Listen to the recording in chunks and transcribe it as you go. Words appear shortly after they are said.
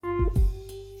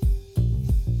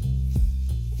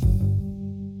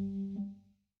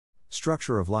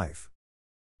Structure of life.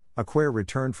 Aquair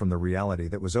returned from the reality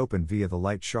that was opened via the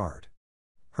light shard.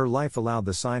 Her life allowed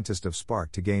the scientist of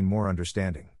Spark to gain more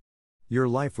understanding. Your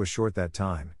life was short that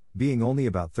time, being only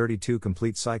about 32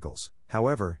 complete cycles.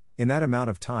 However, in that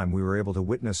amount of time we were able to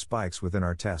witness spikes within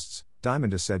our tests,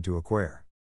 Diamanda said to Aquair.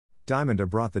 Diamanda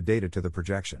brought the data to the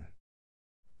projection.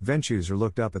 Ventuser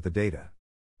looked up at the data.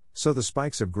 So the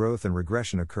spikes of growth and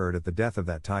regression occurred at the death of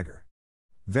that tiger.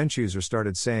 Ventuser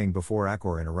started saying before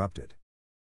Aquair interrupted.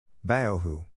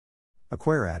 Baohu.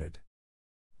 Aquair added.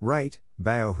 Right,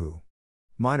 Baohu.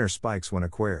 Minor spikes when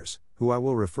Aquair's, who I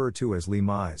will refer to as Li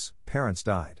Mai's, parents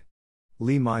died.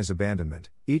 Li Mai's abandonment,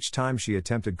 each time she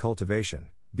attempted cultivation,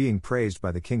 being praised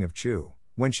by the king of Chu,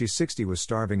 when she 60 was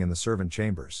starving in the servant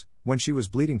chambers, when she was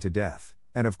bleeding to death,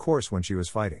 and of course when she was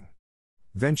fighting.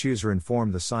 Ventuser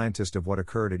informed the scientist of what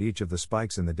occurred at each of the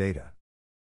spikes in the data.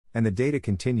 And the data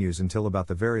continues until about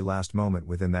the very last moment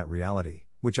within that reality,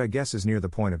 which I guess is near the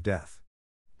point of death.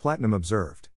 Platinum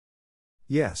observed.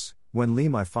 Yes, when Li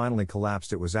Mai finally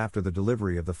collapsed it was after the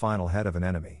delivery of the final head of an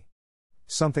enemy.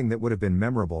 Something that would have been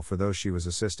memorable for those she was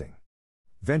assisting.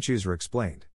 Ventuser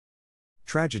explained.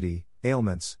 Tragedy,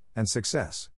 ailments, and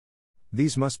success.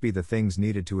 These must be the things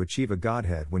needed to achieve a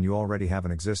godhead when you already have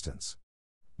an existence.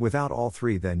 Without all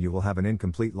three then you will have an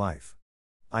incomplete life.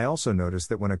 I also noticed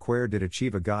that when Aquair did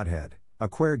achieve a godhead,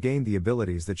 Aquair gained the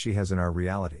abilities that she has in our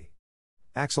reality.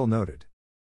 Axel noted.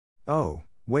 Oh,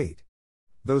 wait.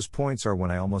 Those points are when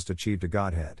I almost achieved a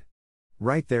godhead.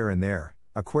 Right there and there,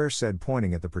 Aquair said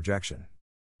pointing at the projection.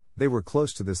 They were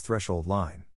close to this threshold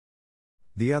line.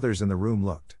 The others in the room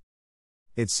looked.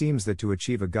 It seems that to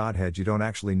achieve a godhead you don't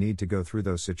actually need to go through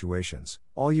those situations,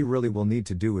 all you really will need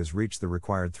to do is reach the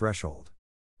required threshold.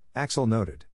 Axel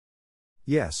noted.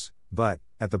 Yes, but,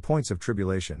 at the points of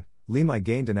tribulation, Li Mai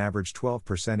gained an average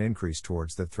 12% increase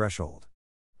towards that threshold.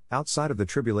 Outside of the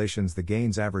tribulations the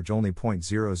gains average only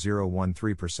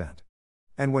 0.0013%.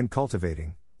 And when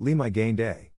cultivating, Li Mai gained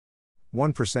a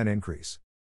 1% increase.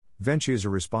 Ventuser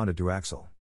responded to Axel.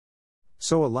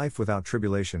 So a life without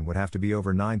tribulation would have to be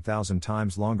over 9,000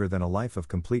 times longer than a life of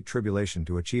complete tribulation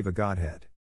to achieve a godhead.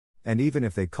 And even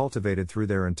if they cultivated through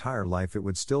their entire life it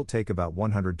would still take about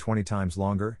 120 times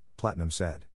longer, Platinum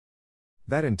said.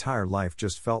 That entire life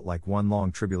just felt like one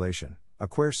long tribulation,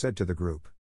 Aquair said to the group.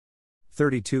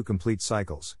 32 complete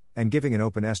cycles, and giving an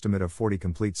open estimate of 40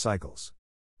 complete cycles.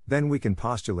 Then we can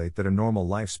postulate that a normal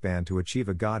lifespan to achieve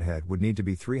a godhead would need to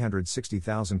be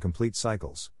 360,000 complete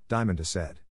cycles, Diamanda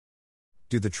said.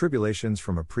 Do the tribulations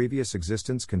from a previous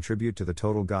existence contribute to the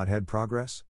total godhead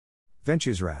progress?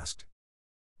 Ventuser asked.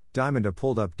 Diamanda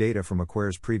pulled up data from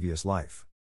Aquair's previous life.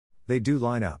 They do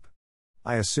line up.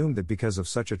 I assumed that because of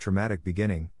such a traumatic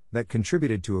beginning, that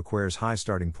contributed to Aquair's high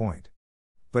starting point.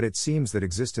 But it seems that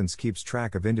existence keeps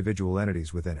track of individual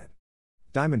entities within it.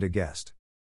 Diamanda guessed.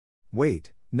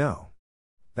 Wait, no.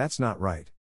 That's not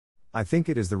right. I think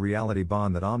it is the reality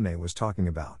bond that Omne was talking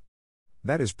about.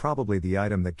 That is probably the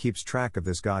item that keeps track of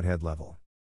this godhead level.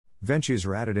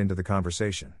 Ventuser added into the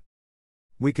conversation.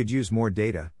 We could use more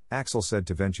data, Axel said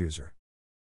to Ventuser.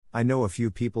 I know a few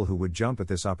people who would jump at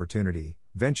this opportunity,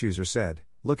 Ventuser said,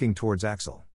 looking towards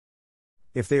Axel.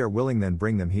 If they are willing then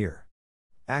bring them here.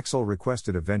 Axel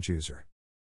requested of Ventuser.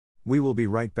 We will be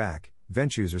right back,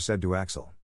 Ventuser said to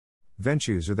Axel.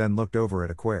 Ventuser then looked over at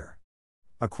Aquair.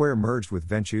 Aquair merged with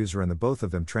Ventuser and the both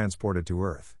of them transported to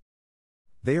Earth.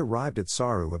 They arrived at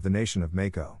Saru of the nation of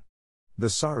Mako. The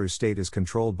Saru state is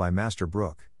controlled by Master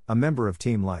Brook, a member of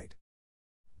Team Light.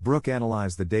 Brook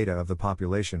analyzed the data of the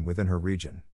population within her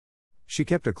region. She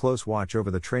kept a close watch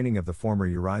over the training of the former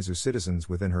Urizu citizens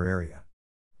within her area.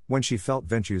 When she felt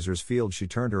Ventuser's field she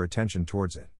turned her attention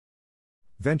towards it.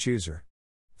 Ventuser.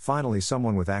 Finally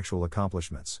someone with actual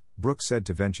accomplishments, Brook said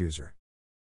to Ventuser.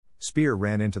 Spear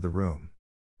ran into the room.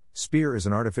 Spear is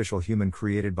an artificial human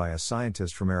created by a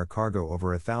scientist from Aracargo over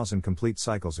 1,000 complete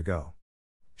cycles ago.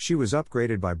 She was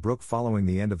upgraded by Brook following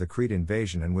the end of the Crete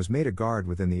invasion and was made a guard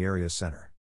within the area's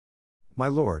center. My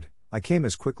lord, I came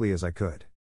as quickly as I could.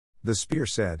 The Spear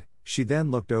said. She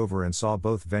then looked over and saw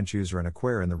both Ventuser and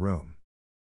Aquair in the room.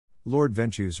 Lord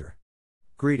Ventuser.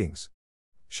 Greetings.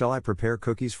 Shall I prepare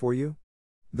cookies for you?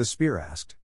 The Spear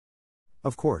asked.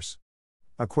 Of course.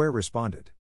 Aquair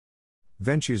responded.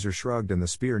 Ventuser shrugged and the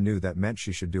Spear knew that meant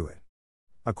she should do it.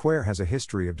 Aquair has a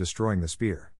history of destroying the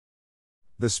Spear.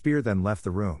 The Spear then left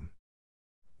the room.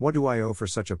 What do I owe for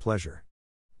such a pleasure?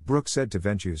 Brook said to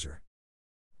Ventuser.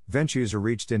 Ventuser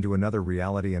reached into another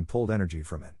reality and pulled energy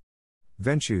from it.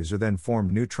 Ventuser then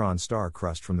formed neutron star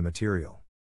crust from the material.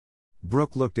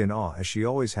 Brook looked in awe as she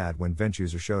always had when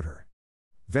Ventuser showed her.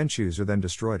 Ventuser then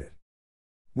destroyed it.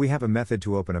 We have a method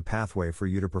to open a pathway for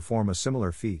you to perform a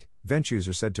similar feat,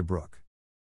 Ventuser said to Brooke.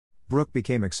 Brooke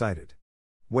became excited.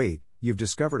 Wait, you've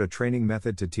discovered a training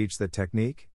method to teach that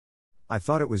technique? I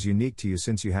thought it was unique to you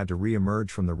since you had to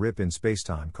re-emerge from the rip in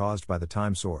spacetime caused by the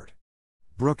time sword.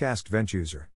 Brooke asked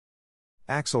Ventuser.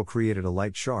 Axel created a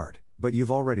light shard, but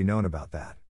you've already known about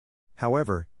that.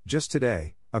 However, just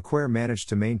today, Aquair managed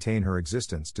to maintain her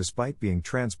existence despite being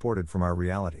transported from our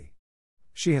reality.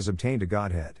 She has obtained a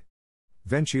godhead.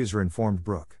 Ventuser informed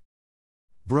Brooke.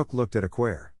 Brooke looked at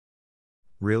Aquair.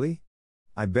 Really?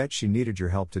 I bet she needed your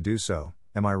help to do so,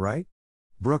 am I right?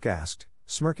 Brooke asked,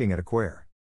 smirking at Aquair.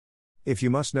 If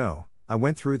you must know, I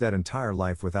went through that entire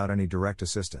life without any direct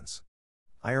assistance.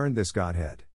 I earned this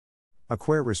godhead.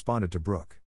 Aquair responded to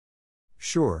Brooke.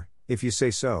 Sure, if you say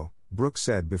so, Brooke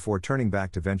said before turning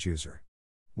back to Ventuser.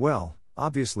 Well,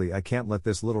 obviously I can't let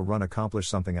this little run accomplish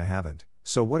something I haven't,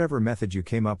 so whatever method you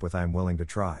came up with I am willing to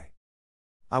try.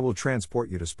 I will transport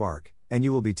you to Spark, and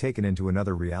you will be taken into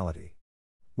another reality.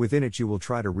 Within it you will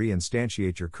try to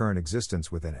re-instantiate your current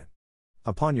existence within it.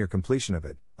 Upon your completion of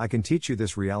it, I can teach you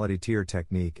this reality tier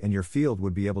technique and your field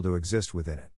would be able to exist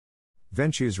within it.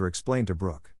 Ventuser explained to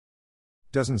Brooke.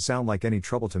 Doesn't sound like any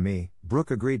trouble to me. Brooke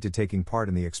agreed to taking part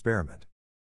in the experiment.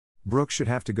 Brooke should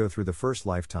have to go through the first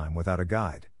lifetime without a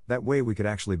guide, that way we could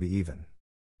actually be even.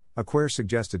 Aquair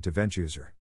suggested to Ventuser.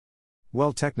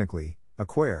 Well, technically,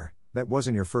 Aquair, that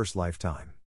wasn't your first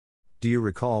lifetime. Do you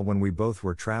recall when we both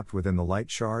were trapped within the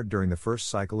light shard during the first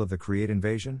cycle of the Create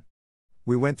invasion?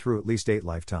 We went through at least 8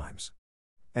 lifetimes.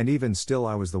 And even still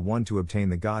I was the one to obtain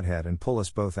the godhead and pull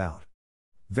us both out.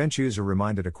 Ventuser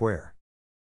reminded Aquair.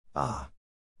 Ah.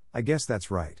 I guess that's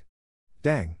right.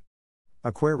 Dang.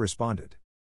 Aquair responded.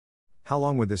 How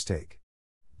long would this take?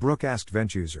 Brooke asked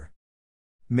Ventuser.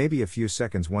 Maybe a few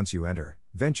seconds once you enter,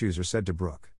 Ventuser said to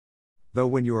Brooke. Though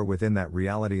when you are within that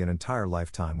reality an entire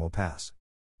lifetime will pass.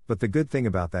 But the good thing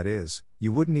about that is,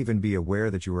 you wouldn't even be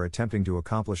aware that you were attempting to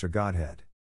accomplish a godhead.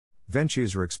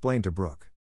 Ventuser explained to Brooke.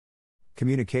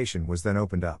 Communication was then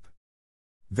opened up.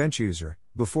 Ventuser,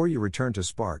 before you return to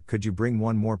Spark, could you bring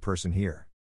one more person here?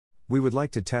 We would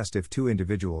like to test if 2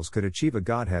 individuals could achieve a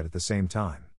godhead at the same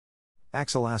time.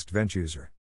 Axel asked Ventuser.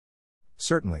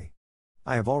 Certainly.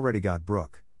 I have already got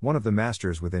Brooke, one of the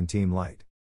masters within Team Light.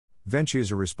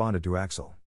 Ventuser responded to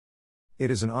Axel.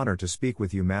 It is an honor to speak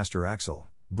with you, Master Axel,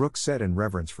 Brooke said in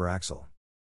reverence for Axel.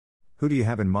 Who do you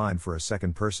have in mind for a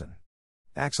second person?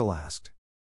 Axel asked.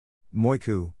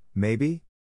 Moiku, maybe?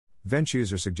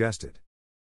 Ventuser suggested.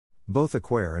 Both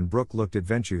Aquair and Brooke looked at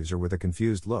Ventuser with a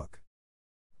confused look.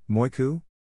 Moiku?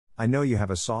 I know you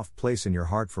have a soft place in your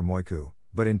heart for Moiku,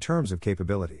 but in terms of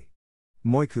capability,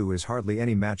 Moiku is hardly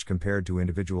any match compared to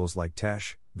individuals like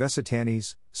Tesh,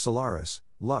 Vesitanes, Solaris,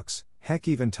 Lux, heck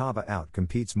even Tava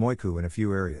out-competes Moiku in a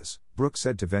few areas, Brooke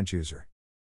said to Ventuser.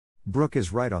 Brooke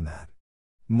is right on that.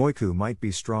 Moiku might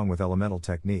be strong with elemental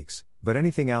techniques, but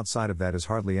anything outside of that is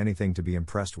hardly anything to be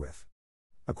impressed with.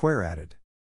 Aquair added.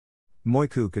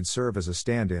 Moiku could serve as a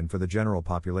stand-in for the general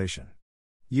population.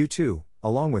 You two,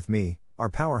 along with me, are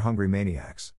power-hungry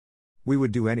maniacs. We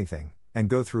would do anything, and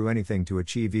go through anything to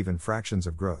achieve even fractions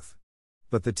of growth.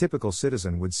 But the typical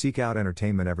citizen would seek out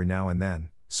entertainment every now and then,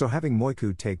 so having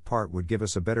Moiku take part would give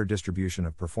us a better distribution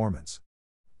of performance.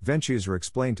 Ventuser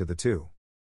explained to the two.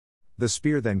 The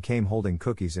spear then came holding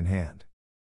cookies in hand.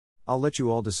 I'll let you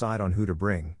all decide on who to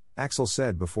bring, Axel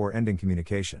said before ending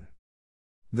communication.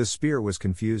 The spear was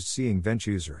confused seeing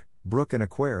Ventuser, Brooke and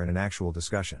Aquair in an actual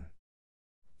discussion.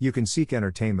 You can seek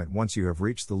entertainment once you have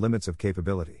reached the limits of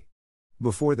capability.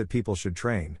 Before that people should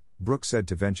train, Brooke said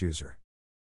to Ventuser.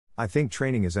 I think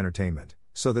training is entertainment,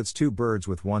 so that's 2 birds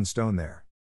with 1 stone there.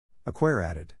 Aquair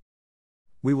added.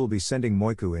 We will be sending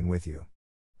Moiku in with you.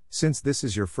 Since this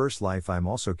is your first life, I'm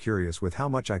also curious with how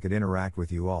much I could interact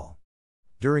with you all.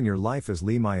 During your life as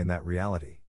Limai in that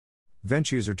reality.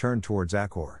 Ventuser turned towards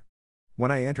Aquair.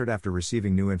 When I entered after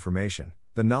receiving new information,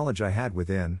 the knowledge I had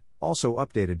within, also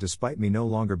updated despite me no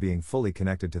longer being fully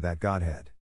connected to that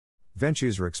godhead.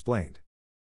 Ventuser explained.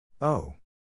 Oh.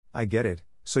 I get it,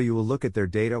 so you will look at their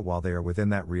data while they are within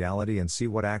that reality and see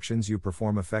what actions you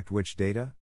perform affect which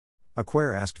data?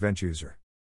 Aquair asked Ventuser.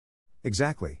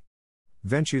 Exactly.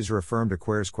 Ventuser affirmed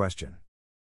Aquair's question.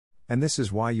 And this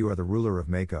is why you are the ruler of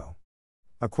Mako.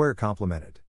 Aquair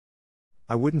complimented.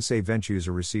 I wouldn't say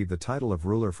Ventuser received the title of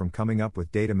ruler from coming up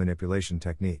with data manipulation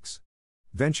techniques.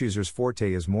 Ventuser's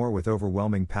forte is more with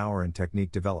overwhelming power and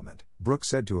technique development, Brooke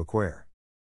said to Aquair.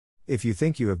 If you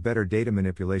think you have better data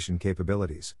manipulation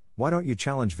capabilities, why don't you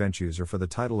challenge Ventuser for the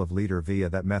title of leader via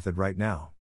that method right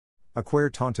now?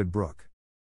 Aquair taunted Brooke.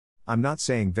 I'm not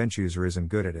saying VentureUser isn't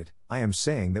good at it, I am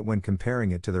saying that when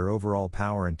comparing it to their overall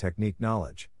power and technique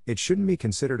knowledge, it shouldn't be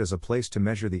considered as a place to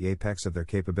measure the apex of their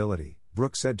capability,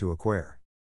 Brooke said to Aquare.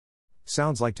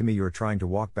 Sounds like to me you are trying to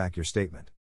walk back your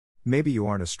statement. Maybe you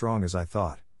aren't as strong as I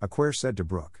thought, Aquare said to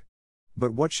Brooke.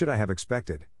 But what should I have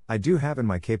expected? I do have in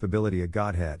my capability a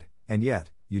godhead, and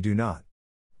yet, you do not.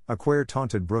 Aquare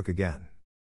taunted Brooke again.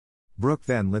 Brooke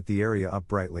then lit the area up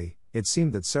brightly. It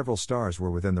seemed that several stars were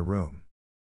within the room.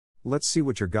 Let's see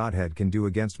what your godhead can do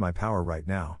against my power right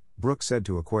now, Brooke said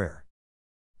to Aquare.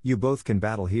 You both can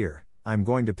battle here, I'm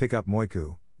going to pick up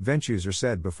Moiku, VentureUser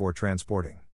said before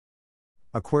transporting.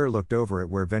 Aquare looked over at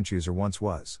where VentureUser once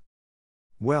was.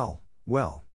 Well.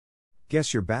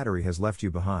 Guess your battery has left you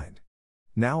behind.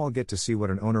 Now I'll get to see what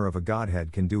an owner of a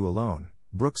godhead can do alone,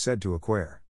 Brooke said to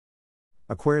Aquare.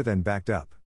 Aquare then backed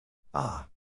up.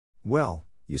 Well,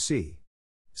 you see.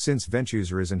 Since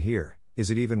VentureUser isn't here, is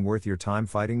it even worth your time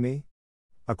fighting me?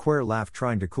 Aquare laughed,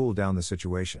 trying to cool down the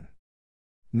situation.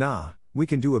 Nah, we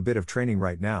can do a bit of training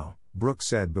right now, Brooke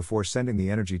said before sending the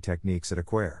energy techniques at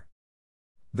Aquare.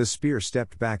 The spear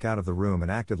stepped back out of the room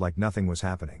and acted like nothing was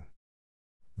happening.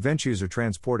 VentureUser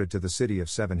transported to the city of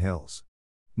Seven Hills.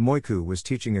 Moiku was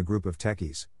teaching a group of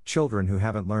techies, children who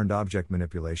haven't learned object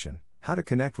manipulation, how to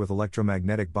connect with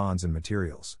electromagnetic bonds and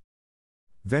materials.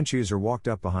 VentureUser walked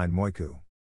up behind Moiku.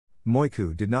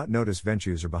 Moiku did not notice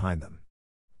VentureUser behind them.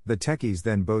 The techies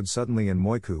then bowed suddenly and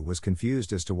Moiku was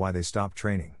confused as to why they stopped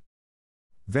training.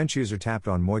 VentureUser tapped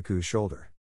on Moiku's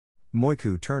shoulder.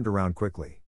 Moiku turned around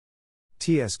quickly.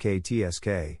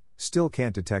 TSK, still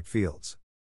can't detect fields.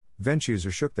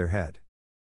 VentureUser shook their head.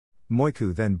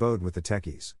 Moiku then bowed with the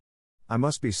techies. I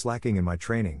must be slacking in my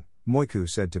training, Moiku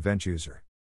said to VentureUser.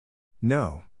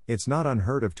 No, it's not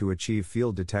unheard of to achieve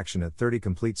field detection at 30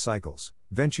 complete cycles,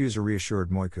 VentureUser reassured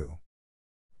Moiku.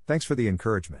 Thanks for the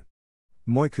encouragement.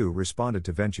 Moiku responded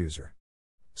to VentureUser.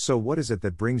 So what is it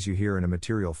that brings you here in a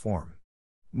material form?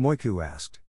 Moiku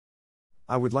asked.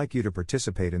 I would like you to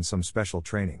participate in some special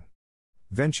training.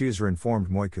 VentureUser informed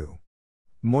Moiku.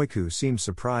 Moiku seemed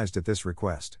surprised at this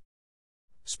request.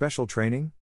 Special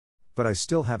training? But I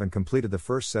still haven't completed the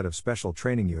first set of special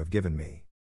training you have given me.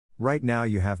 Right now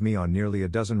you have me on nearly a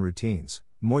dozen routines,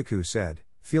 Moiku said,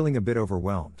 feeling a bit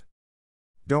overwhelmed.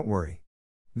 Don't worry.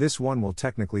 This one will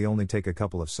technically only take a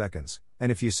couple of seconds,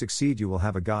 and if you succeed you will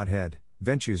have a godhead,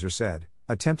 VentureUser said,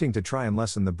 attempting to try and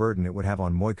lessen the burden it would have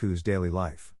on Moiku's daily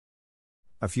life.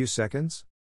 A few seconds?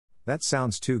 That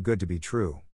sounds too good to be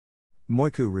true.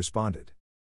 Moiku responded.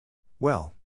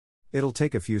 Well, it'll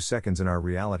take a few seconds in our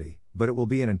reality, but it will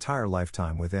be an entire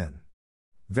lifetime within.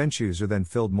 VentureUser then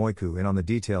filled Moiku in on the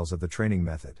details of the training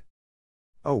method.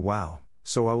 Oh wow,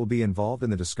 so I will be involved in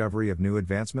the discovery of new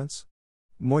advancements?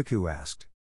 Moiku asked.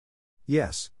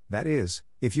 Yes, that is,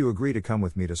 if you agree to come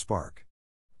with me to Spark.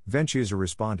 VentureUser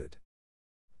responded.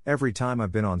 Every time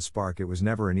I've been on Spark it was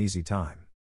never an easy time.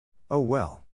 Oh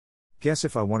well. Guess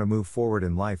if I want to move forward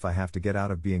in life I have to get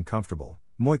out of being comfortable,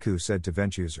 Moiku said to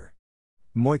VentureUser.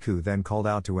 Moiku then called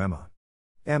out to Emma.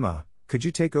 Emma, could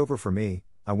you take over for me?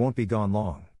 I won't be gone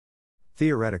long.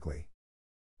 Theoretically.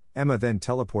 Emma then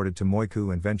teleported to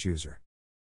Moiku and VentureUser.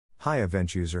 Hiya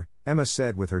VentureUser, Emma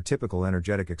said with her typical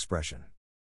energetic expression.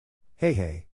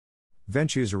 Hey.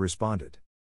 VentureUser responded.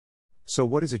 So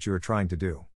what is it you are trying to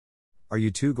do? Are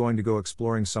you two going to go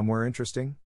exploring somewhere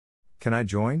interesting? Can I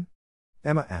join?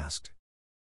 Emma asked.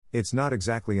 It's not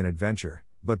exactly an adventure,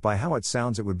 but by how it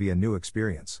sounds it would be a new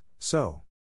experience, so.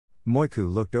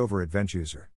 Moiku looked over at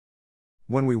VentureUser.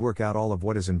 When we work out all of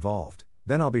what is involved,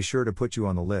 then I'll be sure to put you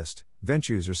on the list,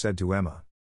 VentureUser said to Emma.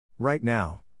 Right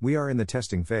now, we are in the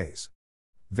testing phase.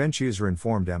 VentureUser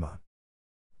informed Emma.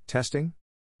 Testing?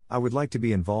 I would like to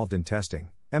be involved in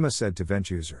testing, Emma said to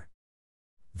VentureUser.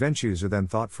 VentureUser then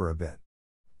thought for a bit.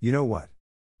 You know what?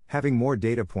 Having more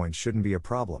data points shouldn't be a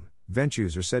problem,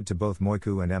 VentureUser said to both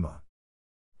Moiku and Emma.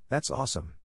 That's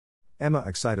awesome. Emma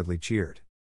excitedly cheered.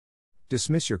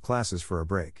 Dismiss your classes for a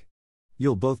break.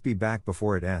 You'll both be back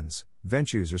before it ends,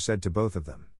 VentureUser said to both of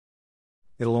them.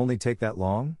 It'll only take that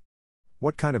long?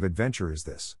 What kind of adventure is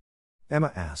this?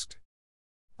 Emma asked.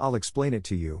 I'll explain it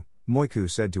to you, Moiku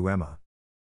said to Emma.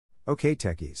 Okay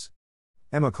techies.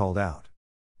 Emma called out.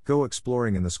 Go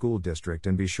exploring in the school district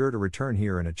and be sure to return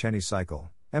here in a Chenny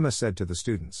cycle, Emma said to the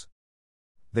students.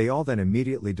 They all then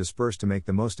immediately dispersed to make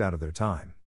the most out of their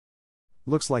time.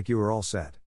 Looks like you are all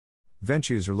set.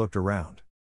 VentureUser looked around.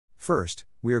 First,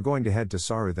 we are going to head to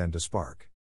Saru then to Spark.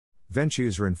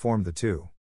 VentureUser informed the two.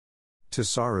 To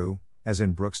Saru, as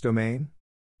in Brooke's domain?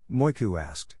 Moiku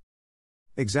asked.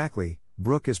 Exactly,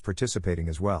 Brooke is participating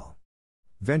as well.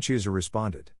 VentureUser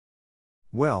responded.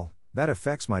 Well, that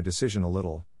affects my decision a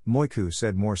little, Moiku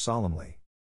said more solemnly.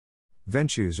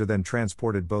 Ventsuser then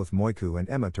transported both Moiku and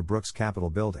Emma to Brooke's Capitol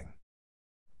building.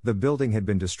 The building had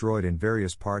been destroyed in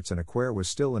various parts and Aquare was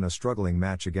still in a struggling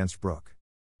match against Brooke.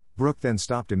 Brooke then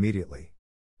stopped immediately.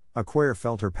 Aquare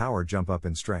felt her power jump up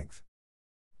in strength.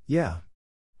 Yeah.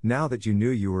 Now that you knew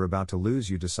you were about to lose,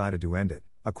 you decided to end it,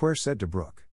 Aquare said to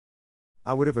Brooke.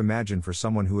 I would have imagined for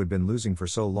someone who had been losing for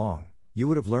so long, you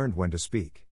would have learned when to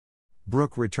speak.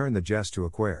 Brooke returned the jest to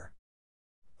Aquare.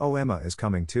 Oh, Emma is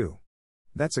coming too.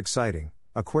 That's exciting,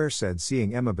 Aquare said,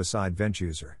 seeing Emma beside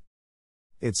Ventsuser.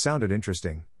 It sounded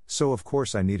interesting, so of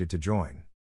course I needed to join.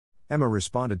 Emma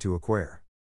responded to Aquare.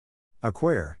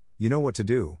 Aquare, you know what to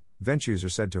do, Ventsuser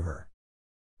said to her.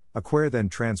 Aquare then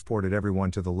transported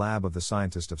everyone to the lab of the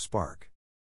scientist of Spark.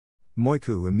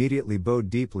 Moiku immediately bowed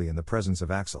deeply in the presence of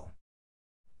Axel.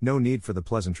 No need for the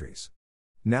pleasantries.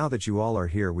 Now that you all are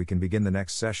here, we can begin the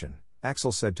next session,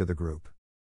 Axel said to the group.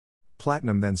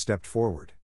 Platinum then stepped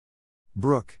forward.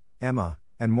 Brooke, Emma,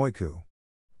 and Moiku.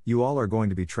 You all are going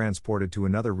to be transported to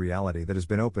another reality that has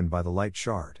been opened by the light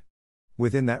shard.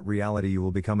 Within that reality you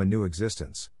will become a new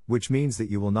existence, which means that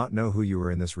you will not know who you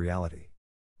are in this reality.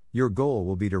 Your goal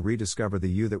will be to rediscover the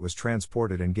you that was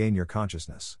transported and gain your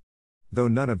consciousness. Though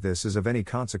none of this is of any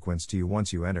consequence to you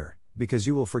once you enter, because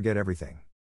you will forget everything.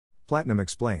 Platinum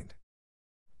explained.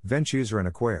 Ventsuser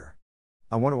and Aquare.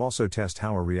 I want to also test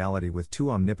how a reality with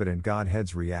two omnipotent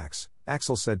godheads reacts,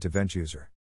 Axel said to Ventsuser.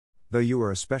 Though you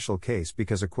are a special case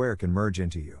because Aquare can merge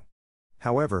into you.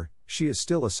 However, she is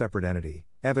still a separate entity,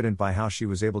 evident by how she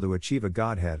was able to achieve a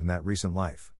godhead in that recent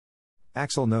life.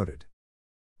 Axel noted.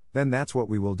 Then that's what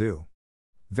we will do.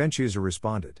 Ventsuser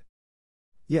responded.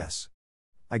 Yes.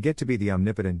 I get to be the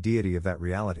omnipotent deity of that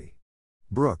reality.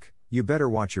 Brooke, you better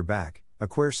watch your back,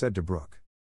 Aquare said to Brooke.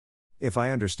 If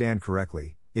I understand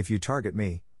correctly, if you target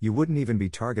me, you wouldn't even be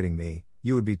targeting me,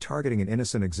 you would be targeting an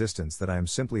innocent existence that I am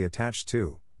simply attached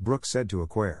to, Brooke said to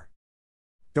Aquare.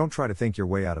 Don't try to think your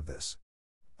way out of this.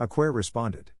 Aquare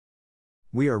responded.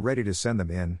 We are ready to send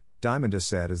them in, Diamondus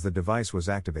said as the device was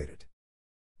activated.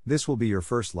 This will be your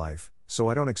first life, so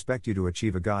I don't expect you to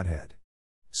achieve a godhead.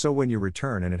 So when you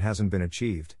return and it hasn't been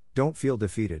achieved, don't feel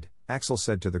defeated, Axel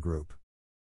said to the group.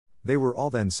 They were all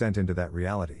then sent into that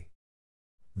reality.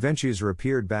 Ventsuser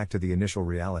appeared back to the initial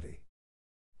reality.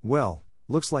 Well,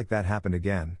 looks like that happened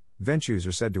again,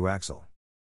 Ventsuser said to Axel.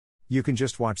 You can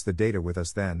just watch the data with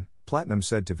us then, Platinum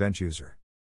said to Ventsuser.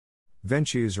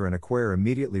 Ventsuser and Aquare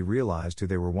immediately realized who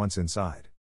they were once inside.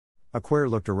 Aquare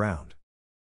looked around.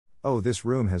 Oh, this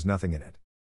room has nothing in it.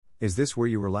 Is this where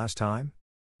you were last time?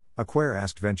 Aquare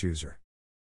asked Ventsuser.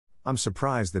 I'm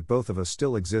surprised that both of us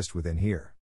still exist within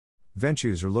here.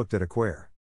 Ventsuser looked at Aquare.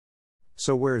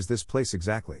 So where is this place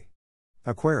exactly?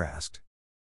 Aquare asked.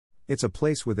 It's a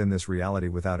place within this reality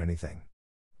without anything.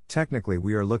 Technically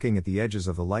we are looking at the edges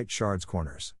of the light shard's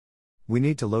corners. We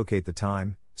need to locate the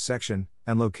time, section,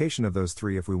 and location of those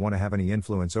three if we want to have any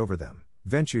influence over them,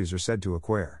 Ventsuser said to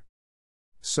Aquare.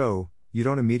 So, you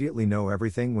don't immediately know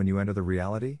everything when you enter the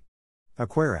reality?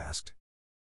 Aquare asked.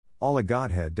 All a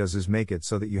godhead does is make it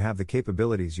so that you have the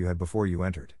capabilities you had before you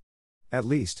entered. At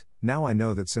least, now I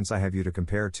know that since I have you to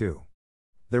compare to.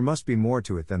 There must be more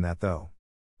to it than that though.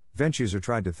 Ventsuser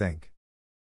tried to think.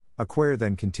 Aquare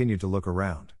then continued to look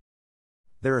around.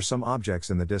 There are some objects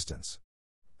in the distance.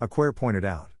 Aquare pointed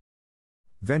out.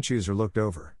 Ventsuser looked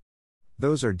over.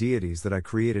 Those are deities that I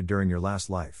created during your last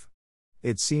life.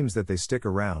 It seems that they stick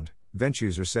around,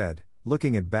 Ventsuser said,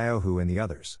 looking at Baohu and the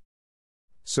others.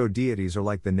 So deities are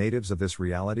like the natives of this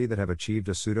reality that have achieved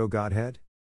a pseudo-godhead?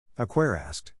 Aquare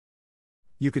asked.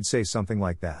 You could say something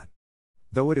like that.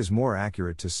 Though it is more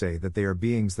accurate to say that they are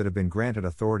beings that have been granted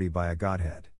authority by a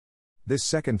godhead. This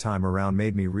second time around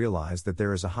made me realize that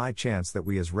there is a high chance that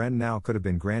we as Ren now could have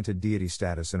been granted deity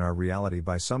status in our reality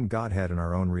by some godhead in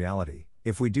our own reality,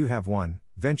 if we do have one,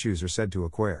 Ventsuser said to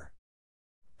Aquare.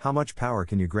 How much power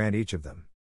can you grant each of them?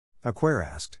 Aquare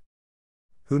asked.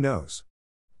 Who knows?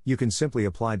 You can simply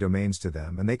apply domains to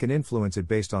them and they can influence it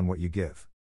based on what you give.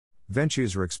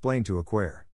 Ventsuser explained to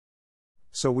Aquare.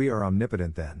 So we are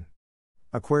omnipotent then.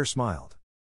 Aquare smiled.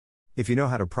 If you know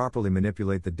how to properly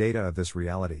manipulate the data of this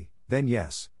reality, then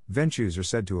yes, Ventsuser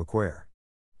said to Aquare.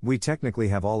 We technically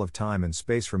have all of time and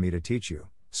space for me to teach you,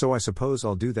 so I suppose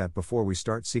I'll do that before we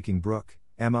start seeking Brooke,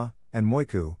 Emma, and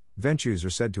Moiku,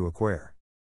 Ventsuser said to Aquare.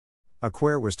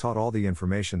 Aquare was taught all the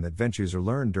information that Ventsuser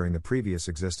learned during the previous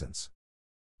existence.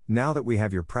 Now that we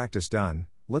have your practice done,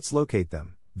 let's locate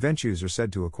them, Ventsuser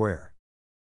said to Aquare.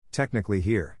 Technically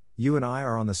here, you and I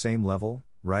are on the same level,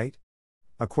 right?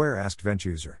 Aquare asked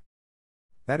Ventsuser.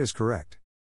 That is correct.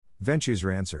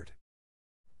 Ventsuser answered.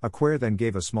 Aquare then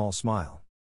gave a small smile.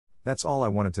 That's all I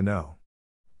wanted to know.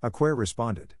 Aquair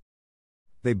responded.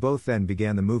 They both then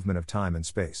began the movement of time and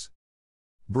space.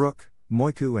 Brooke,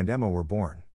 Moiku and Emma were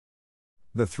born.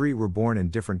 The three were born in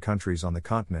different countries on the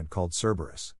continent called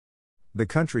Cerberus. The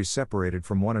countries separated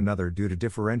from one another due to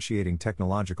differentiating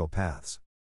technological paths.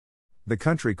 The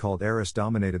country called Eris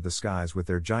dominated the skies with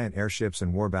their giant airships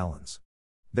and war balloons.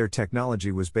 Their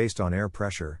technology was based on air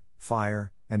pressure,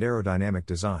 fire, and aerodynamic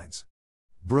designs.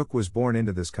 Brooke was born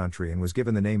into this country and was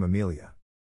given the name Amelia.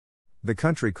 The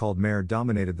country called Mare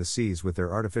dominated the seas with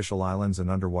their artificial islands and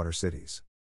underwater cities.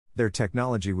 Their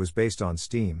technology was based on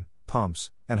steam, pumps,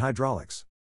 and hydraulics.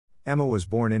 Emma was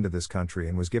born into this country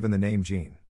and was given the name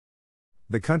Jean.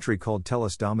 The country called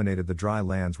Tellus dominated the dry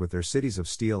lands with their cities of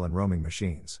steel and roaming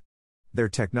machines. Their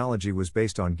technology was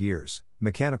based on gears,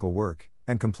 mechanical work,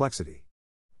 and complexity.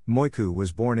 Moiku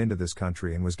was born into this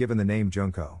country and was given the name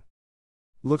Junko.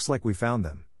 Looks like we found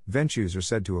them, Ventuser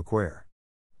said to Aquair.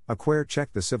 Aquair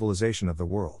checked the civilization of the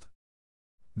world.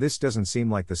 This doesn't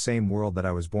seem like the same world that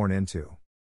I was born into.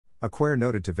 Aquair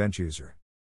noted to Ventuser.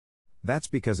 That's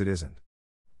because it isn't.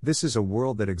 This is a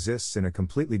world that exists in a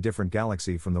completely different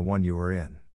galaxy from the one you are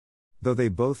in. Though they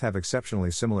both have exceptionally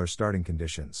similar starting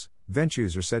conditions,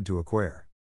 Ventuser said to Aquair.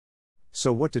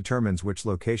 So what determines which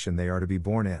location they are to be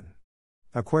born in?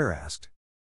 Aquair asked.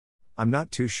 I'm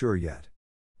not too sure yet.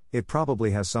 It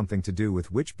probably has something to do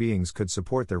with which beings could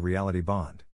support their reality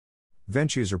bond.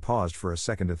 Ventuser paused for a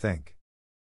second to think.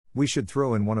 We should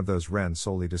throw in one of those Ren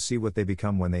solely to see what they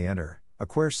become when they enter,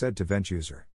 Aquair said to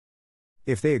Ventuser.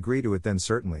 If they agree to it then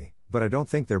certainly, but I don't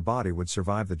think their body would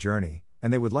survive the journey,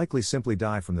 and they would likely simply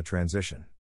die from the transition.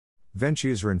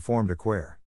 Ventuser informed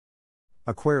Aquair.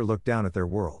 Aquair looked down at their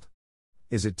world.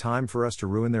 Is it time for us to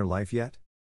ruin their life yet?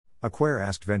 Aquair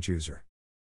asked Ventuser.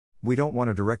 We don't want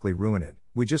to directly ruin it,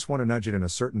 we just want to nudge it in a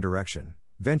certain direction,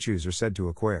 Ventuser said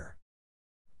to Aquair.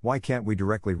 Why can't we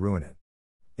directly ruin it?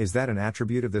 Is that an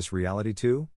attribute of this reality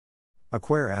too?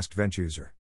 Aquair asked Ventuser.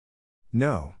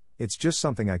 No, it's just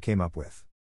something I came up with.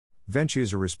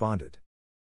 Ventuser responded.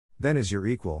 Then as your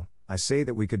equal, I say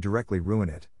that we could directly ruin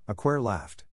it, Aquair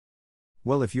laughed.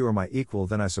 Well, if you are my equal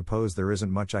then I suppose there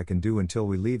isn't much I can do until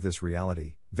we leave this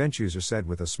reality, Ventuser said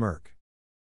with a smirk.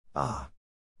 Ah.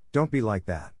 Don't be like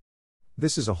that.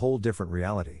 This is a whole different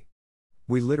reality.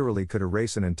 We literally could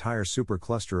erase an entire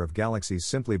supercluster of galaxies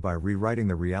simply by rewriting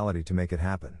the reality to make it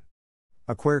happen.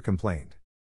 Aquair complained.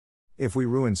 If we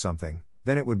ruin something,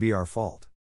 then it would be our fault.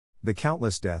 The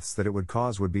countless deaths that it would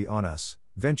cause would be on us,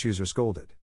 Ventuser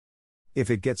scolded. If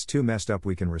it gets too messed up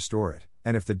we can restore it,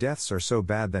 and if the deaths are so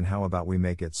bad then how about we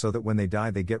make it so that when they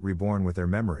die they get reborn with their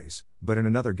memories, but in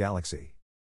another galaxy?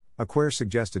 Aquair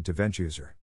suggested to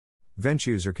Ventuser.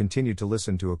 Ventuser continued to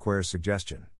listen to Aquair's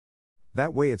suggestion.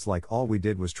 That way it's like all we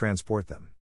did was transport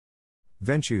them.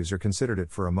 Ventuser considered it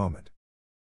for a moment.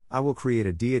 I will create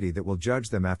a deity that will judge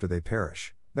them after they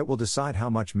perish, that will decide how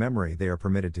much memory they are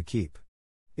permitted to keep.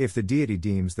 If the deity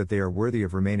deems that they are worthy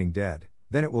of remaining dead,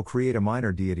 then it will create a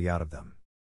minor deity out of them.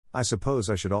 I suppose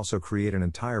I should also create an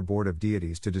entire board of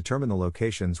deities to determine the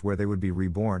locations where they would be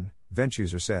reborn,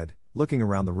 Ventuser said, looking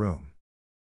around the room.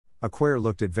 Aquair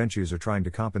looked at Ventuser trying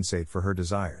to compensate for her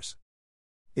desires.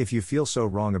 If you feel so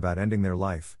wrong about ending their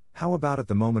life, how about at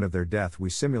the moment of their death we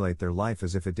simulate their life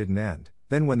as if it didn't end,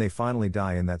 then when they finally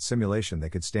die in that simulation they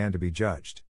could stand to be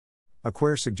judged.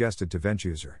 Aquair suggested to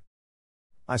Ventuser.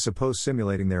 I suppose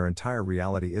simulating their entire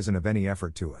reality isn't of any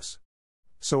effort to us.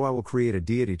 So I will create a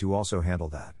deity to also handle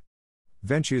that.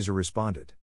 Ventuser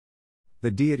responded. The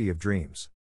deity of dreams.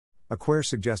 Aquair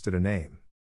suggested a name.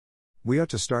 We ought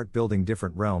to start building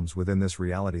different realms within this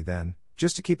reality then,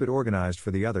 just to keep it organized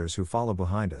for the others who follow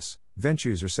behind us,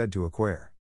 Ventuser said to Aquair.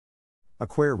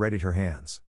 Aquair readied her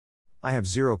hands. I have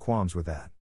zero qualms with that.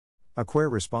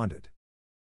 Aquair responded.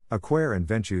 Aquair and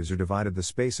Ventuser divided the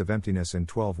space of emptiness in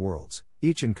 12 worlds,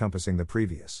 each encompassing the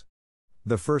previous.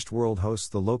 The first world hosts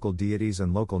the local deities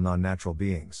and local non-natural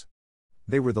beings.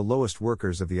 They were the lowest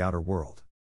workers of the outer world.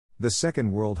 The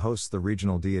second world hosts the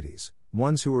regional deities,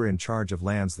 ones who were in charge of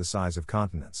lands the size of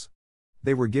continents.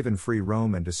 They were given free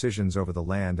roam and decisions over the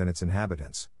land and its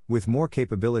inhabitants, with more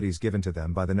capabilities given to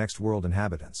them by the next world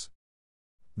inhabitants.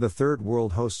 The third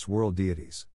world hosts world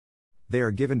deities. They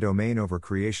are given domain over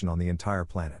creation on the entire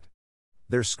planet.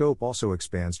 Their scope also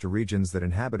expands to regions that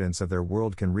inhabitants of their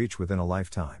world can reach within a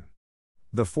lifetime.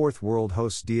 The fourth world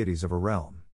hosts deities of a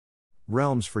realm.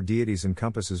 Realms for deities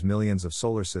encompasses millions of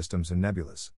solar systems and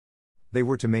nebulas. They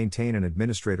were to maintain an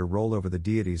administrator role over the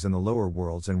deities in the lower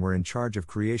worlds and were in charge of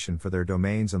creation for their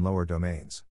domains and lower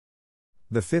domains.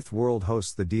 The fifth world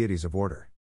hosts the deities of order.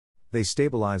 They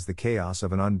stabilize the chaos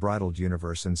of an unbridled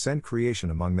universe and send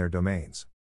creation among their domains.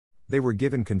 They were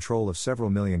given control of several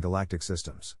million galactic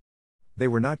systems. They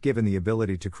were not given the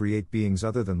ability to create beings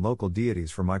other than local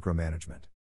deities for micromanagement.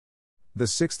 The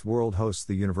sixth world hosts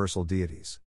the universal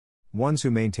deities. Ones who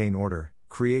maintain order,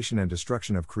 creation and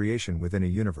destruction of creation within a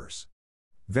universe.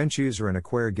 Venthuser and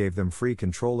Aquair gave them free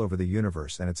control over the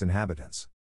universe and its inhabitants.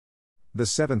 The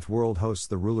seventh world hosts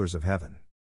the rulers of heaven.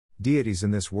 Deities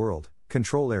in this world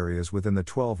control areas within the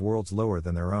 12 worlds lower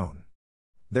than their own.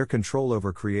 Their control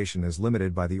over creation is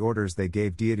limited by the orders they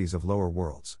gave deities of lower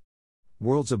worlds.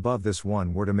 Worlds above this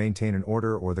one were to maintain an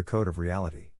order or the code of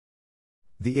reality.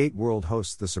 The eighth world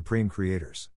hosts the supreme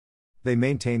creators. They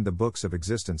maintained the books of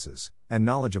existences, and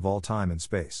knowledge of all time and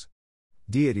space.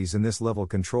 Deities in this level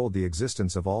controlled the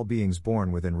existence of all beings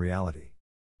born within reality.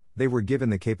 They were given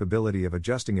the capability of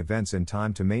adjusting events in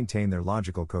time to maintain their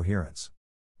logical coherence.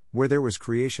 Where there was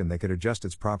creation, they could adjust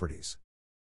its properties.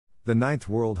 The ninth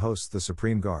world hosts the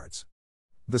Supreme Guards.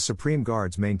 The Supreme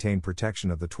Guards maintain protection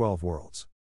of the 12 worlds.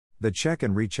 They check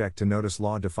and recheck to notice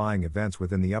law-defying events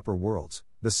within the upper worlds,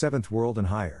 the seventh world and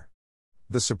higher.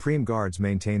 The Supreme Guards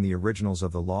maintain the originals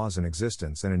of the laws in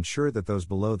existence and ensure that those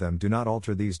below them do not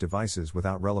alter these devices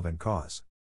without relevant cause.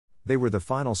 They were the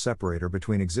final separator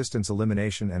between existence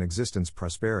elimination and existence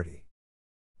prosperity.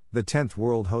 The 10th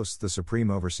world hosts the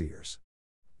Supreme Overseers.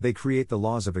 They create the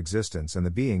laws of existence and the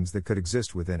beings that could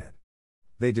exist within it.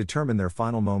 They determine their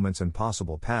final moments and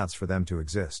possible paths for them to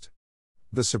exist.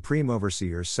 The Supreme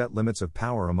Overseers set limits of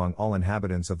power among all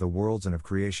inhabitants of the worlds and of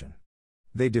creation.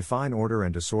 They define order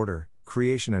and disorder,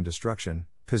 creation and destruction,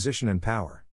 position and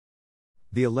power.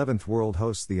 The 11th world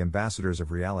hosts the ambassadors of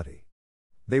reality.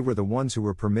 They were the ones who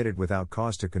were permitted without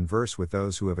cause to converse with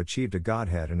those who have achieved a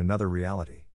godhead in another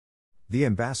reality. The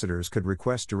ambassadors could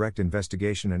request direct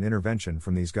investigation and intervention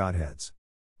from these godheads.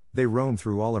 They roam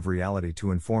through all of reality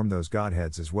to inform those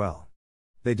godheads as well.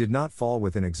 They did not fall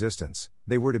within existence,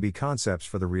 they were to be concepts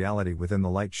for the reality within the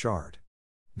light shard.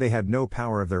 They had no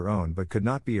power of their own but could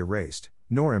not be erased,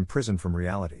 nor imprisoned from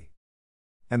reality.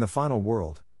 And the final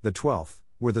world, the 12th,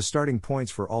 were the starting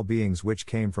points for all beings which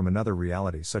came from another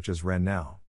reality such as Ren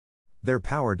now. Their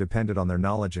power depended on their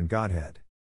knowledge and godhead.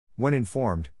 When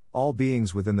informed, all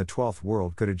beings within the 12th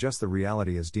world could adjust the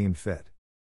reality as deemed fit.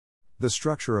 The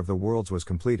structure of the worlds was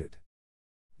completed.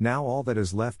 Now all that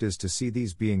is left is to see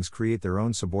these beings create their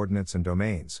own subordinates and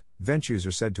domains,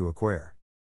 Venthuser said to Aquair.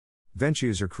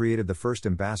 Venthuser created the first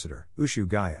ambassador, Ushu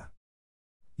Gaia.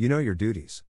 You know your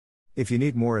duties. If you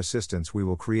need more assistance we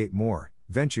will create more,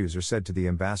 Venthuser said to the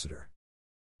ambassador.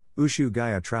 Ushu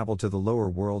Gaia traveled to the lower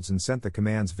worlds and sent the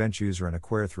commands Venthuser and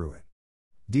Aquair through it.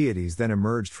 Deities then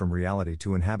emerged from reality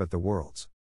to inhabit the worlds.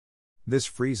 This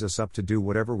frees us up to do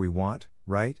whatever we want,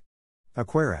 right?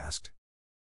 Aquair asked.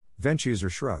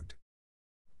 Venthuser shrugged.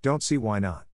 Don't see why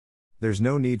not. There's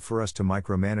no need for us to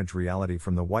micromanage reality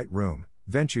from the White Room,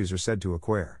 Venthuser said to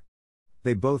Aquair.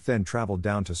 They both then traveled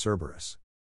down to Cerberus.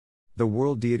 The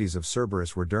world deities of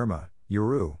Cerberus were Derma,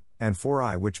 Uru, and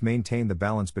Forai, which maintained the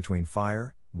balance between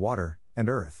fire, water, and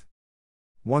earth.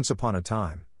 Once upon a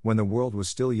time, when the world was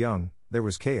still young, there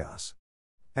was chaos.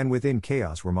 And within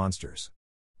chaos were monsters.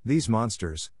 These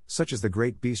monsters, such as the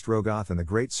great beast Rogoth and the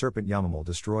great serpent Yamamal,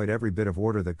 destroyed every bit of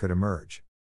order that could emerge.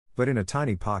 But in a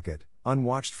tiny pocket,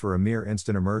 unwatched for a mere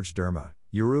instant, emerged Derma,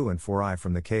 Uru and Forai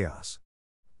from the chaos.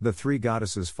 The three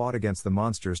goddesses fought against the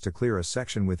monsters to clear a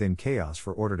section within chaos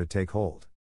for order to take hold.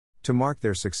 To mark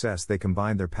their success they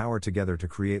combined their power together to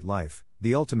create life,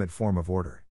 the ultimate form of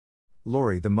order.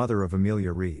 Lori, the mother of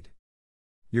Amelia, read.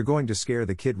 You're going to scare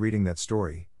the kid reading that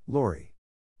story, Lori.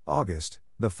 August,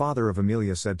 the father of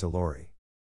Amelia, said to Lori.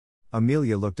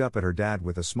 Amelia looked up at her dad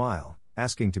with a smile,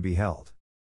 asking to be held.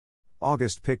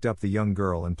 August picked up the young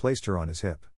girl and placed her on his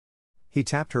hip. He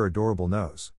tapped her adorable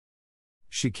nose.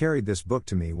 She carried this book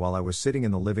to me while I was sitting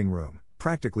in the living room,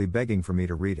 practically begging for me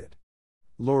to read it.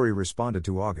 Lori responded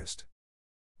to August.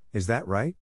 Is that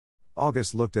right?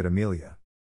 August looked at Amelia.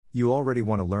 You already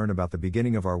want to learn about the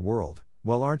beginning of our world,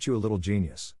 well, aren't you a little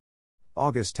genius?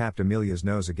 August tapped Amelia's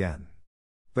nose again.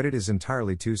 But it is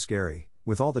entirely too scary,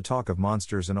 with all the talk of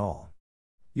monsters and all.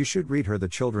 You should read her the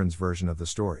children's version of the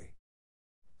story.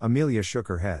 Amelia shook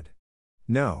her head.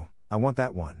 No, I want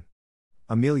that one.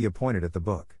 Amelia pointed at the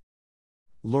book.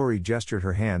 Lori gestured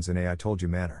her hands in a I told you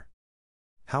manner.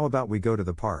 How about we go to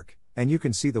the park, and you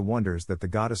can see the wonders that the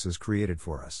goddesses created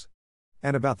for us.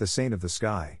 And about the saint of the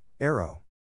sky, Arrow?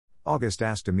 August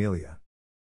asked Amelia.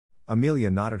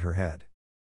 Amelia nodded her head.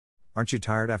 Aren't you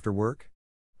tired after work?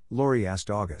 Lori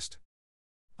asked August.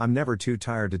 I'm never too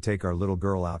tired to take our little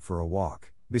girl out for a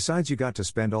walk, besides you got to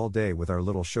spend all day with our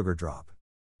little sugar drop.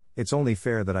 It's only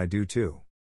fair that I do too.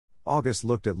 August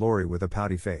looked at Lori with a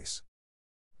pouty face.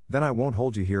 Then I won't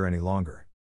hold you here any longer.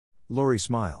 Lori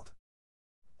smiled.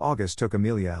 August took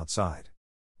Amelia outside.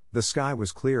 The sky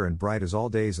was clear and bright as all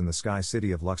days in the Sky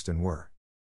City of Luxton were.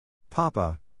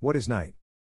 Papa, what is night?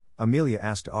 Amelia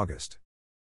asked August.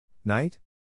 Night?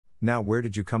 Now where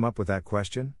did you come up with that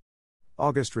question?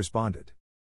 August responded.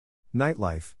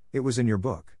 Nightlife, it was in your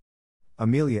book.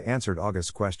 Amelia answered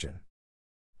August's question.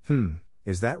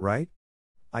 Is that right?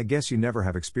 I guess you never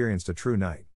have experienced a true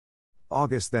night.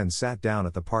 August then sat down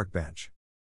at the park bench.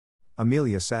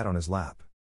 Amelia sat on his lap.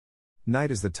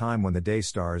 Night is the time when the day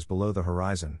star is below the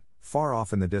horizon, far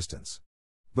off in the distance.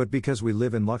 But because we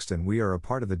live in Luxton, we are a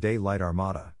part of the daylight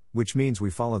armada, which means we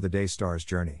follow the day star's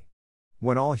journey.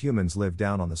 When all humans lived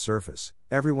down on the surface,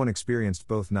 everyone experienced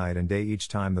both night and day each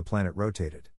time the planet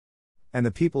rotated. And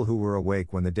the people who were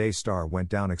awake when the day star went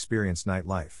down experienced night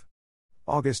life.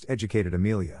 August educated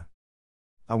Amelia.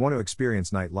 I want to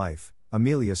experience night life,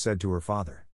 Amelia said to her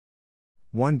father.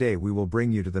 One day we will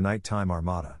bring you to the nighttime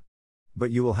armada.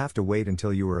 But you will have to wait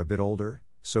until you are a bit older,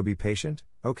 so be patient,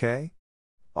 okay?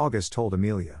 August told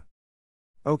Amelia.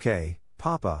 Okay,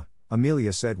 Papa,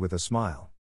 Amelia said with a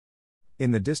smile.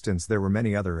 In the distance there were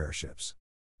many other airships.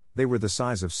 They were the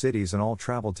size of cities and all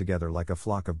traveled together like a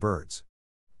flock of birds.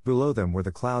 Below them were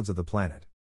the clouds of the planet.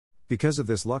 Because of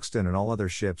this, Luxton and all other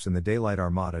ships in the daylight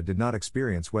armada did not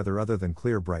experience weather other than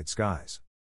clear bright skies.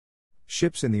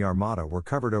 Ships in the armada were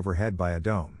covered overhead by a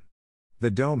dome.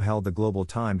 The dome held the global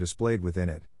time displayed within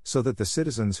it, so that the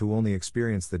citizens who only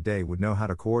experienced the day would know how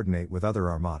to coordinate with other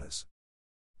armadas.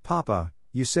 Papa,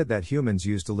 you said that humans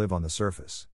used to live on the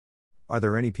surface. Are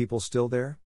there any people still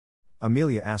there?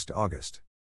 Amelia asked August.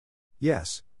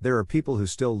 Yes, there are people who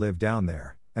still live down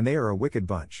there, and they are a wicked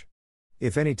bunch.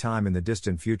 If any time in the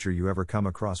distant future you ever come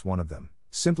across one of them,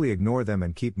 simply ignore them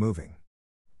and keep moving.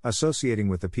 Associating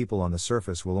with the people on the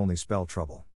surface will only spell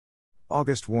trouble.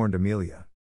 August warned Amelia.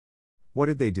 What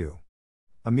did they do?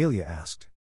 Amelia asked.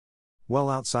 Well,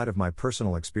 outside of my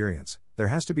personal experience, there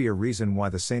has to be a reason why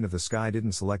the Saint of the Sky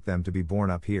didn't select them to be born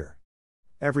up here.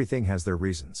 Everything has their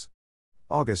reasons.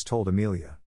 August told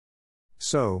Amelia.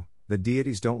 So, the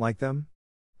deities don't like them?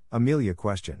 Amelia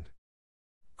questioned.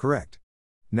 Correct.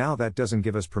 Now that doesn't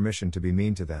give us permission to be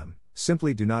mean to them,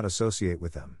 simply do not associate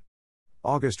with them.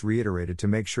 August reiterated to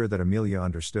make sure that Amelia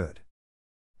understood.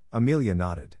 Amelia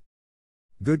nodded.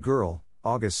 Good girl,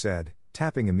 August said,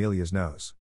 tapping Amelia's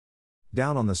nose.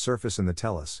 Down on the surface in the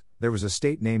Tellus, there was a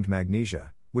state named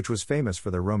Magnesia, which was famous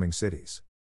for their roaming cities.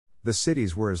 The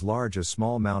cities were as large as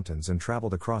small mountains and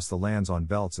traveled across the lands on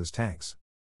belts as tanks.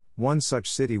 One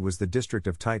such city was the district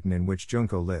of Titan in which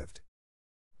Junko lived.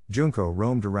 Junko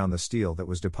roamed around the steel that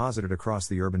was deposited across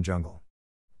the urban jungle.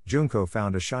 Junko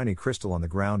found a shiny crystal on the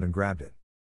ground and grabbed it.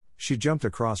 She jumped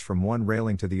across from one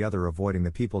railing to the other, avoiding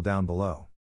the people down below.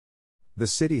 The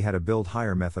city had a build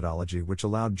higher methodology which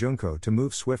allowed Junko to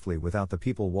move swiftly without the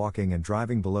people walking and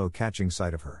driving below catching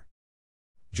sight of her.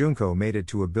 Junko made it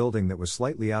to a building that was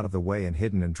slightly out of the way and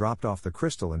hidden and dropped off the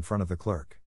crystal in front of the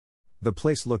clerk. The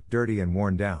place looked dirty and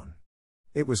worn down.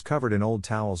 It was covered in old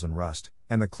towels and rust,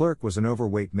 and the clerk was an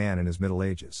overweight man in his middle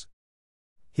ages.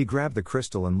 He grabbed the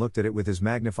crystal and looked at it with his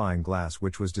magnifying glass,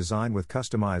 which was designed with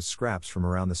customized scraps from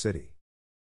around the city.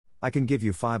 I can give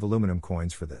you 5 aluminum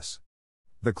coins for this.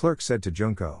 The clerk said to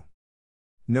Junko.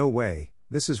 No way,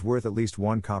 this is worth at least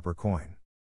 1 copper coin.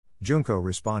 Junko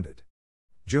responded.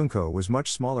 Junko was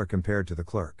much smaller compared to the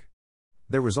clerk.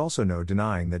 There was also no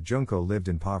denying that Junko lived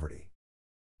in poverty.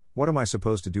 What am I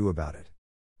supposed to do about it?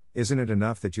 Isn't it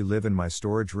enough that you live in my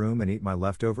storage room and eat my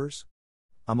leftovers?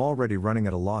 I'm already running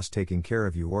at a loss taking care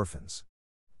of you orphans.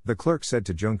 The clerk said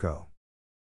to Junko.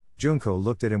 Junko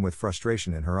looked at him with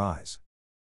frustration in her eyes.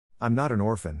 I'm not an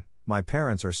orphan, my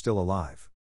parents are still alive.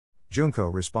 Junko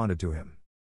responded to him.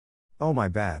 Oh my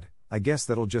bad, I guess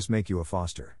that'll just make you a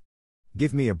foster.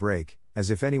 Give me a break,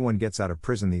 as if anyone gets out of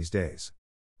prison these days.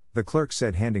 The clerk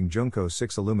said, handing Junko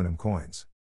 6 aluminum coins.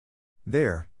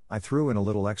 There, I threw in a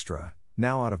little extra,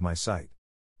 now out of my sight.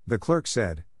 The clerk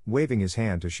said, waving his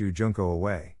hand to shoo Junko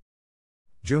away.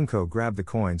 Junko grabbed the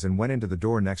coins and went into the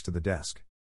door next to the desk.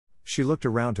 She looked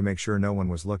around to make sure no one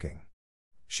was looking.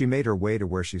 She made her way to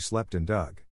where she slept and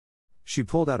dug. She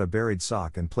pulled out a buried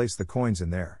sock and placed the coins in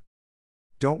there.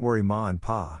 Don't worry, Ma and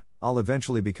Pa, I'll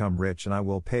eventually become rich and I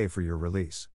will pay for your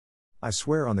release. I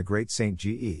swear on the great Saint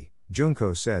Ge,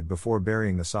 Junko said before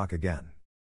burying the sock again.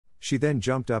 She then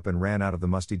jumped up and ran out of the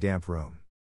musty damp room.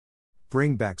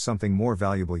 Bring back something more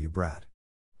valuable, you brat.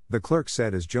 The clerk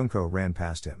said as Junko ran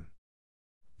past him.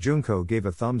 Junko gave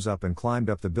a thumbs up and climbed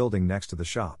up the building next to the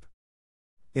shop.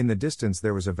 In the distance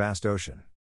there was a vast ocean,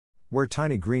 where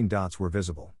tiny green dots were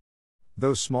visible.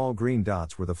 Those small green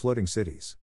dots were the floating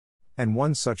cities. And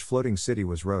one such floating city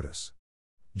was Rhodos.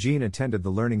 Jean attended the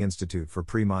Learning Institute for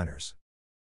Pre-Minors.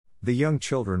 The young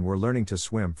children were learning to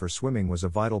swim, for swimming was a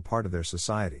vital part of their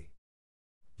society.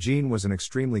 Jean was an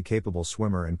extremely capable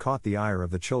swimmer and caught the ire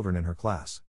of the children in her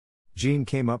class. Jean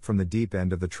came up from the deep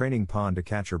end of the training pond to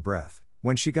catch her breath.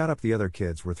 When she got up, the other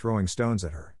kids were throwing stones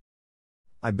at her.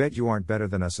 "I bet you aren't better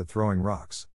than us at throwing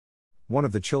rocks," one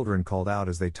of the children called out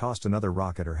as they tossed another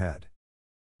rock at her head.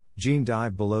 Jean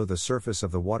dived below the surface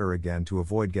of the water again to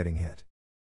avoid getting hit.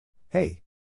 "Hey!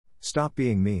 Stop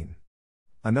being mean,"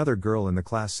 another girl in the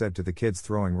class said to the kids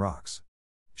throwing rocks.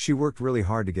 "She worked really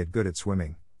hard to get good at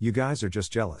swimming, you guys are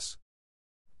just jealous."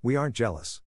 "We aren't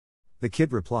jealous," the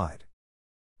kid replied.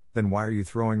 "Then why are you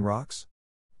throwing rocks?"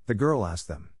 the girl asked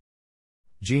them.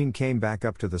 Jean came back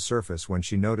up to the surface when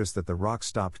she noticed that the rocks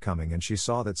stopped coming and she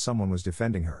saw that someone was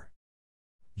defending her.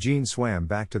 Jean swam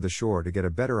back to the shore to get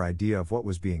a better idea of what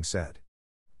was being said.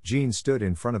 Jean stood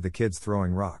in front of the kids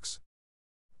throwing rocks.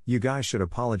 "You guys should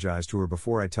apologize to her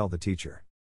before I tell the teacher,"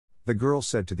 the girl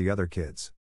said to the other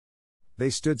kids. They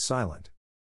stood silent.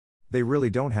 "They really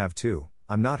don't have to,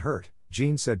 I'm not hurt,"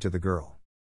 Jean said to the girl.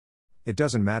 "It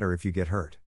doesn't matter if you get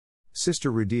hurt.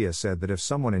 Sister Rudia said that if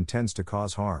someone intends to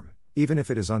cause harm, even if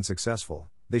it is unsuccessful,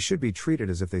 they should be treated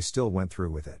as if they still went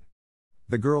through with it,"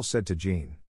 the girl said to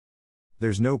Jean.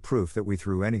 "There's no proof that we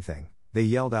threw anything," they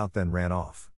yelled out, then ran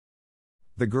off.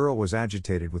 The girl was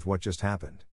agitated with what just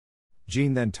happened.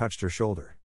 Jean then touched her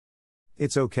shoulder.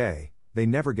 "It's okay, they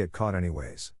never get caught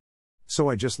anyways. So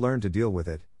I just learned to deal with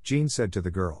it," Jean said to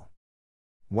the girl.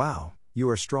 "Wow, you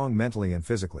are strong mentally and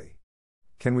physically.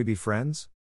 Can we be friends?"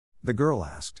 the girl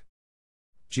asked.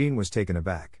 Jean was taken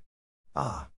aback.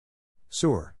 "Ah.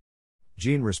 Sure."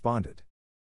 Jean responded.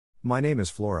 "My name is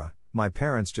Flora, my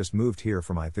parents just moved here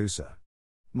from Ithusa."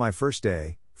 "My first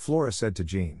day," Flora said to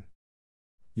Jean.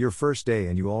 "Your first day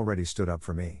and you already stood up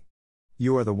for me.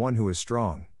 You are the one who is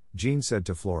strong," Jean said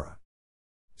to Flora.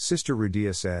 Sister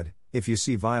Rudia said, "If you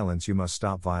see violence you must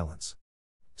stop violence."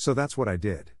 "So that's what I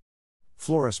did."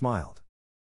 Flora smiled.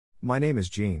 "My name is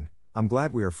Jean, I'm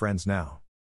glad we are friends now."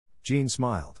 Jean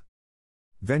smiled.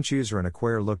 Ventuser and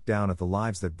Aquare looked down at the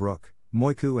lives that Brooke,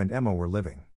 Moiku and Emma were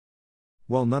living.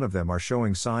 "Well, none of them are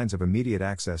showing signs of immediate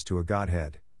access to a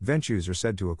godhead," Ventuser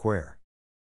said to Aquare.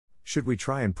 "Should we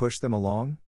try and push them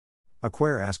along?"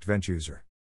 Aquare asked Ventuser.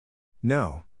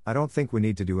 "No, I don't think we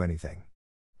need to do anything.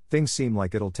 Things seem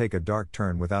like it'll take a dark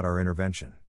turn without our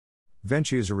intervention."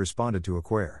 Ventuser responded to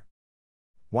Aquare.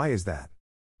 "Why is that?"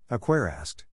 Aquare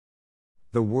asked.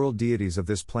 "The world deities of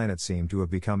this planet seem to have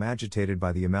become agitated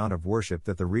by the amount of worship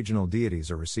that the regional deities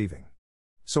are receiving.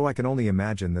 So I can only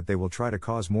imagine that they will try to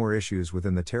cause more issues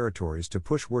within the territories to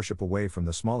push worship away from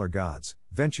the smaller gods,"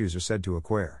 Ventuser said to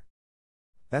Aquare.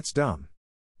 "That's dumb.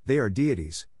 They are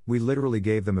deities, we literally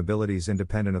gave them abilities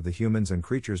independent of the humans and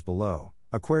creatures below,"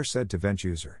 Aquare said to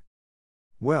Ventuser.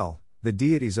 "Well, the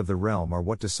deities of the realm are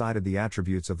what decided the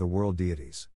attributes of the world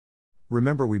deities.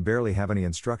 Remember, we barely have any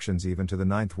instructions even to the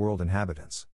ninth world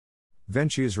inhabitants,"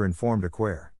 Ventuser informed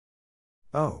Aquare.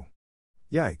 "Oh.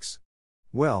 Yikes.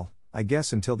 Well, I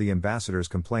guess until the ambassadors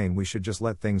complain we should just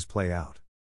let things play out,"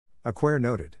 Aquare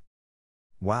noted.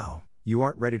 "Wow, you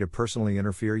aren't ready to personally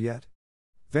interfere yet?"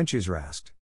 Ventuser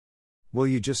asked. "Well,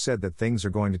 you just said that things are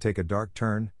going to take a dark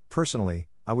turn. Personally,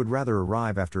 I would rather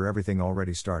arrive after everything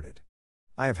already started.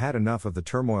 I have had enough of the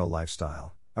turmoil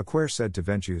lifestyle," Aquare said to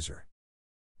Ventuser.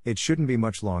 "It shouldn't be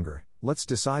much longer, let's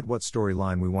decide what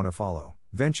storyline we want to follow,"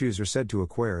 Ventuser said to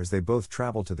Aquare as they both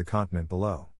traveled to the continent below.